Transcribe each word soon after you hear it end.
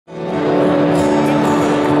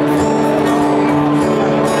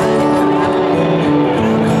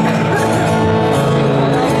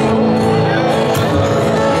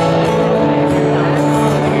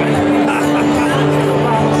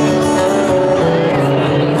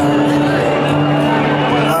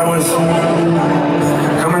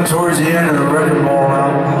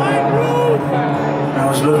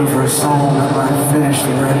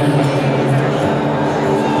to write.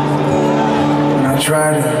 And I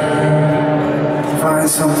tried to find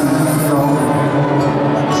something that I thought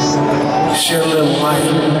would shed a little light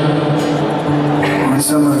on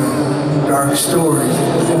some of the dark stories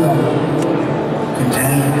that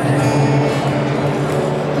contained.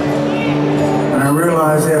 And I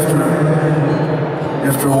realized after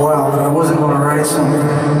a while that I wasn't going to write something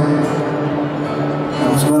I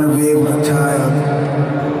was going to be able to tie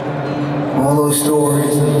up all those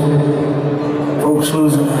stories of folks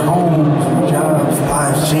losing their homes, their jobs,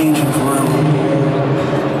 lives changing forever.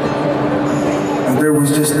 And there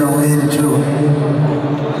was just no end to it.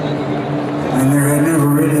 And there had never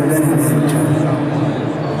really been an end to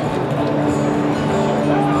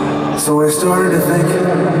it. So I started to think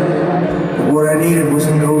that what I needed was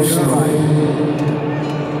a ghost story.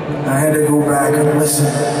 I had to go back and listen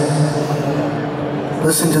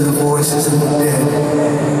to the voices of the dead,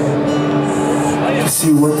 to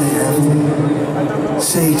see what they have to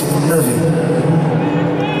say to the living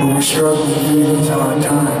who are struggling through these hard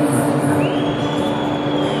times right now.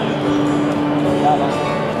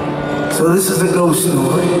 So this is a ghost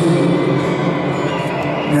story.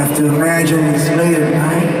 You have to imagine it's late at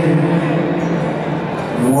night.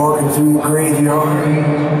 You're walking through a graveyard,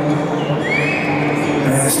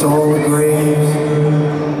 past all the graves,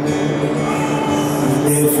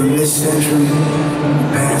 dead from this century, the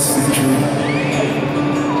past century.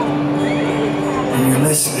 And you're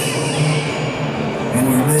listening, and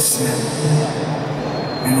you're listening,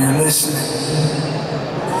 and you're listening,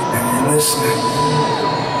 and you're listening.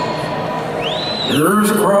 There's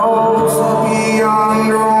a cross up